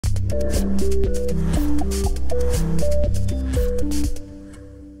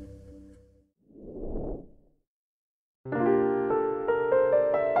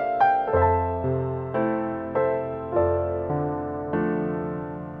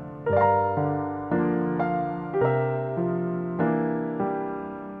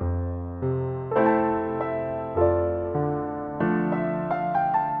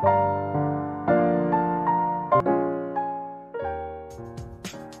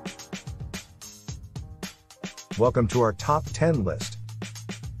Welcome to our top 10 list.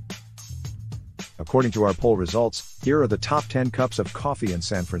 According to our poll results, here are the top 10 cups of coffee in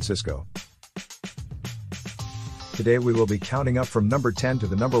San Francisco. Today we will be counting up from number 10 to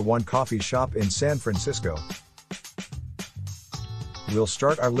the number 1 coffee shop in San Francisco. We'll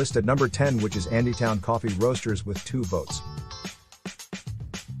start our list at number 10, which is Andytown Coffee Roasters with 2 votes.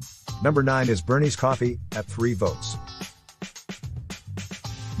 Number 9 is Bernie's Coffee at 3 votes.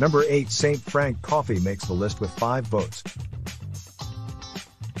 Number 8, St. Frank Coffee makes the list with 5 votes.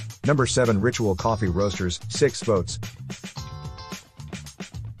 Number 7, Ritual Coffee Roasters, 6 votes.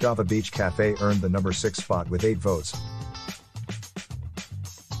 Java Beach Cafe earned the number 6 spot with 8 votes.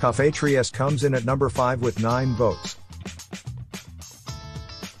 Cafe Trieste comes in at number 5 with 9 votes.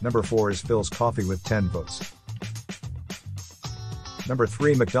 Number 4 is Phil's Coffee with 10 votes. Number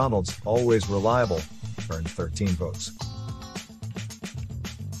 3, McDonald's, always reliable, earned 13 votes.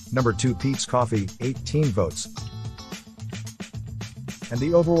 Number 2, Pete's Coffee, 18 votes. And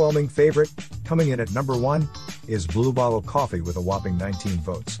the overwhelming favorite, coming in at number 1, is Blue Bottle Coffee with a whopping 19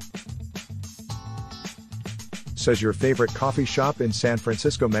 votes. Says your favorite coffee shop in San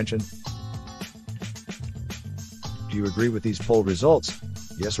Francisco mentioned? Do you agree with these poll results?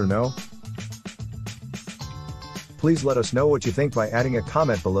 Yes or no? Please let us know what you think by adding a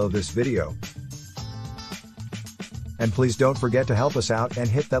comment below this video. And please don't forget to help us out and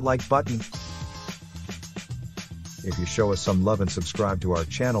hit that like button. If you show us some love and subscribe to our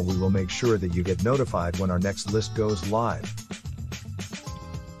channel, we will make sure that you get notified when our next list goes live.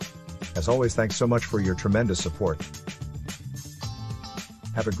 As always, thanks so much for your tremendous support.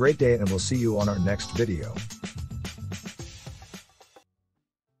 Have a great day and we'll see you on our next video.